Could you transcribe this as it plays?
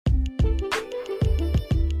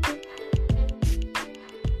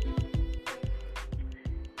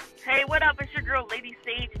Hey, what up? It's your girl, Lady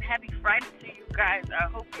Sage, and happy Friday to you guys. I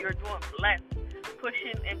hope you're doing blessed,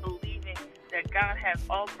 pushing and believing that God has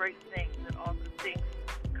all great things and all good things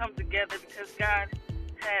come together because God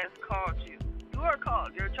has called you. You are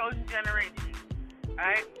called. You're a chosen generation.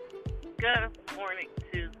 Alright? Good morning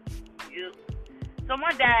to you. So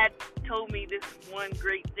my dad told me this one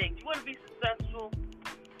great thing. You want to be successful?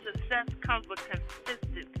 Success comes with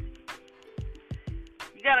consistency.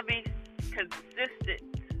 You got to be consistent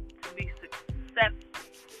to be successful.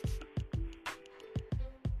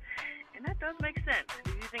 And that does make sense.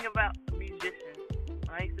 If you think about a musician,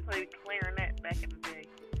 I used to play the clarinet back in the day.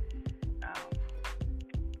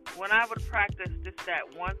 When I would practice just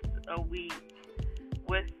that once a week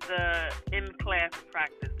with the in-class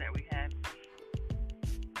practice that we had,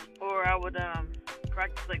 or I would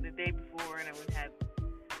practice like the day before and then we had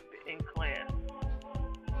in class.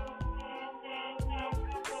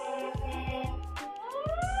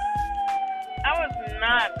 I was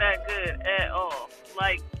not that good at all.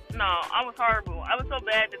 Like, no, I was horrible. I was so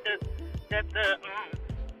bad that the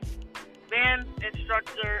band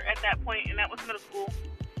instructor at that point, and that was middle school,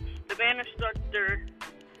 the band instructor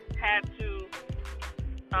had to,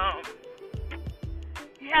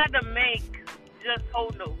 he had to make just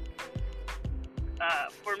whole notes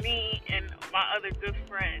for me and my other good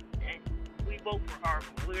friend, and we both were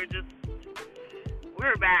horrible. We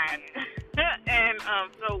were bad. And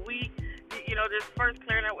so we, this first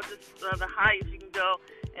clarinet was just the highest you can go,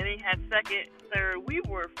 and then he had second, third. We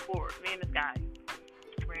were fourth. Me and this guy,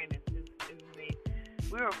 Brandon, is me.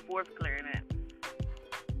 We were fourth clarinet,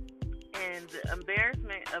 and the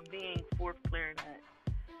embarrassment of being fourth clarinet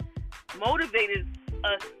motivated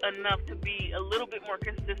us enough to be a little bit more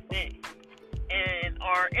consistent in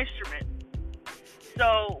our instrument.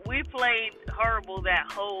 So we played horrible that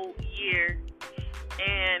whole year,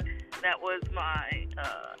 and that was my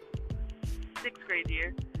sixth grade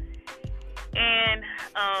year. And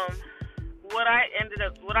what I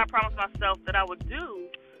promised myself that I would do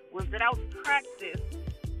was that I would practice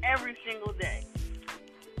every single day.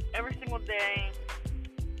 Every single day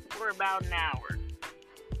for about an hour.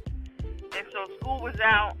 And so school was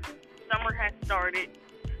out, summer had started,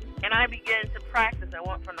 and I began to practice. I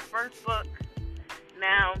went from the first book.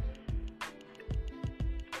 Now,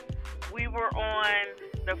 we were on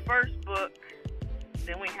the first book,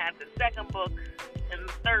 then we had the second book, and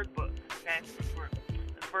the third book. Okay,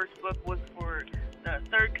 the first book was for the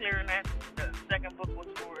third clarinet, the second book was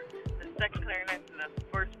for the second clarinet, and the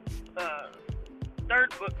third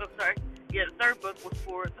book was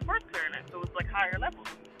for the first clarinet, so it was like higher levels.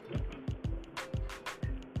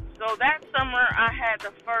 So that summer, I had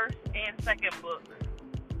the first and second book.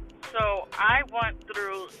 So I went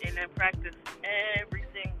through and then practiced every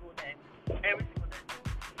single day. Every single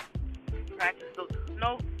day. Practiced those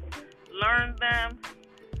notes, learned them,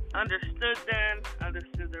 understood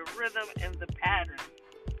the rhythm and the pattern.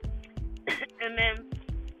 And then,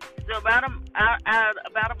 so about a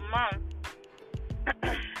month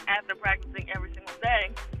after practicing every single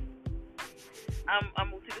day, I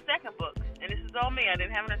moved to the second book. And this is all me. I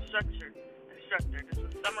didn't have an instructor. This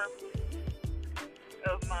was summer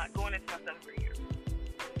of my going into my seventh grade year.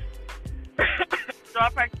 So I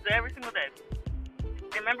practiced every single day.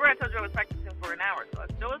 And remember I told you I was practicing for an hour. So I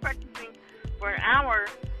still was practicing for an hour,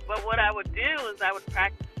 but what I would do is I would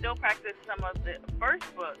still practice some of the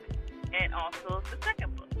first book and also the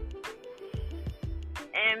second book.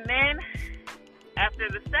 And then after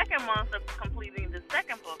the second month of completing the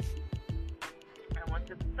second book, I went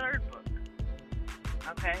to the third book.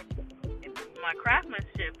 Okay? And my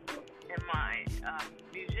craftsmanship and my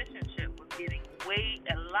musicianship was getting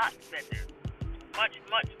a lot better. Much,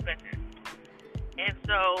 much better. And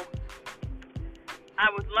so I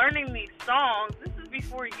was learning these songs. This is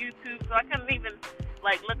before YouTube, so I couldn't even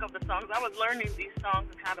look up the songs. I was learning these songs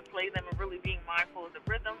and how to play them and really being mindful of the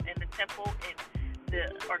rhythm and the tempo and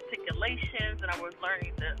the articulations, and I was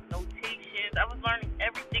learning the notations. I was learning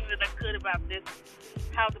everything that I could about this,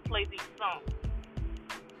 how to play these songs.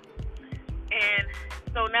 And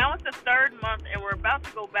so now it's the third month, and we're about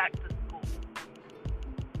to go back to school.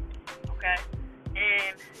 Okay?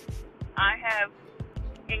 And I have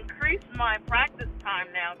increased my practice time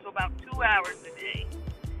now to about 2 hours a day.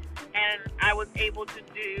 And I was able to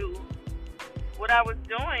do, what I was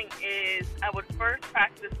doing is I would first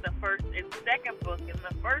practice the first and second book in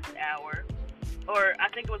the first hour, or I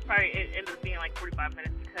think it ended up being like 45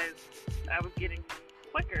 minutes because I was getting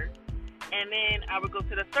quicker. And then I would go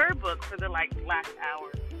to the third book for the last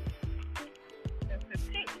hour and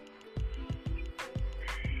 15.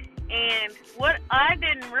 And what I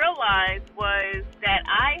didn't realize was that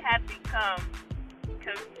I had become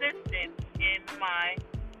consistent in my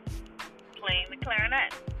playing the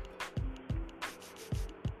clarinet.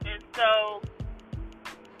 And so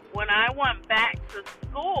when I went back to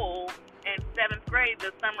school in 7th grade,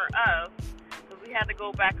 the summer of, because we had to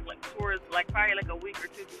go back like towards like probably like a week or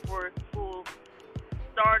two before school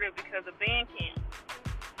started because of band camp.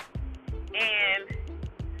 And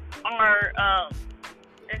our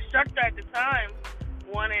instructor at the time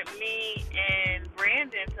wanted me and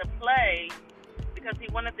Brandon to play because he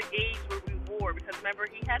wanted to gauge where we were. Because remember,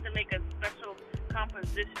 he had to make a special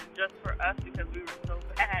composition just for us because we were so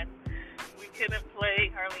bad. We couldn't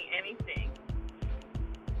play hardly anything.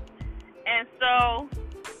 And so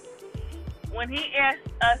when he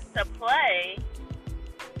asked us to play,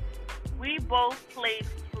 we both played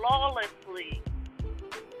flawlessly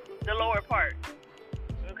the lower part.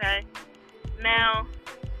 Okay? Now,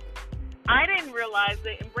 I didn't realize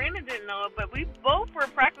it, and Brandon didn't know it, but we both were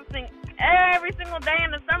practicing every single day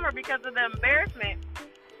in the summer because of the embarrassment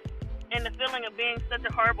and the feeling of being such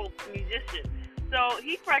a horrible musician. So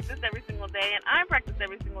he practiced every single day, and I practiced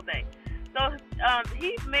every single day. So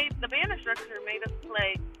the band instructor made us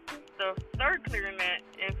play the third clarinet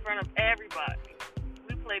in front of everybody.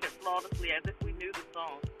 We played it flawlessly as if we knew the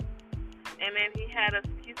song. And then he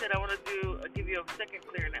said, I want to give you a second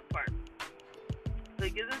clarinet part. So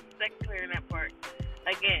he gives us the second clarinet part.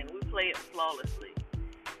 Again, we play it flawlessly.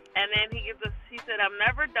 And then he said, I've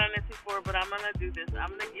never done this before, but I'm going to do this. I'm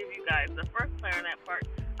going to give you guys the first clarinet part.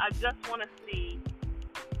 I just want to see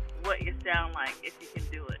what you sound like, if you can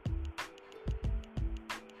do it.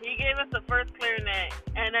 He gave us the first clarinet,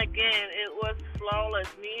 and again, it was flawless.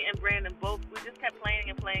 Me and Brandon both, we just kept playing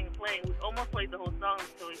and playing and playing. We almost played the whole song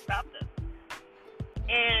until he stopped us.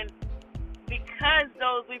 And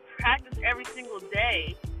because we practiced every single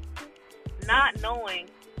day, not knowing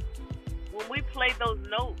when we played those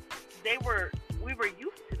notes, we were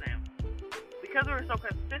used to them. Because we were so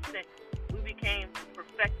consistent, we became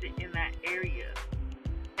perfected in that area.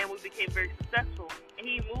 And we became very successful. And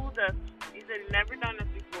he moved us. He said he'd never done this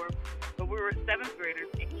before, but we were 7th graders,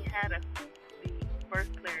 and he had us the first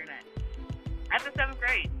clarinet. After 7th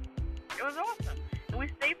grade. It was awesome. And we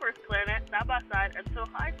stayed first clarinet side by side until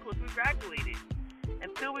high school. We graduated.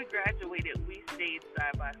 Until we graduated, we stayed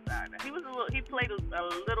side by side. Now, he played a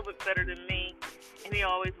little bit better than me, and he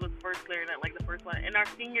always was first clarinet, like the first one. In our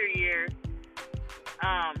senior year,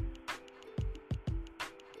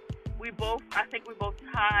 I think we both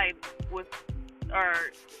tied with our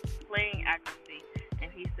playing accuracy.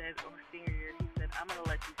 And he said, senior year, he said, I'm going to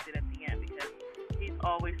let you sit at the end because he's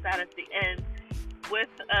always sat at the end with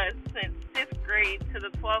us since 5th grade to the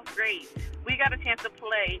 12th grade. We got a chance to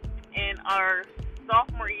play in our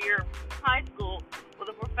sophomore year of high school with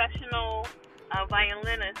a professional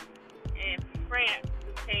violinist in France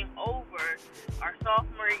who came over our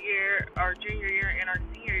sophomore year, our junior year, and our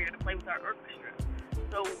senior year to play with our orchestra.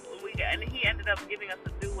 So and he ended up giving us a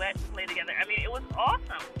duet to play together. I mean, it was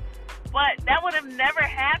awesome. But that would have never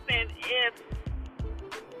happened if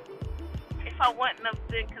I wouldn't have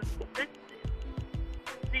been consistent.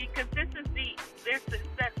 See, consistency, there's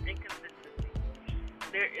success in consistency.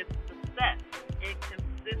 There is success in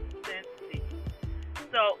consistency.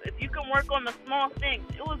 So if you can work on the small things,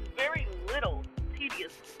 it was very little,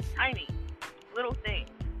 tedious, tiny, little things.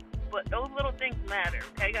 But those little things matter,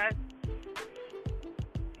 okay, guys?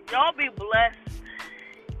 Y'all be blessed.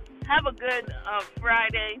 Have a good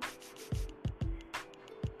Friday.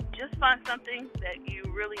 Just find something that you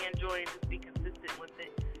really enjoy and just be consistent with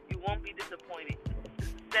it. You won't be disappointed. The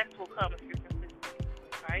success will come if you're consistent.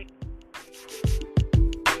 All right?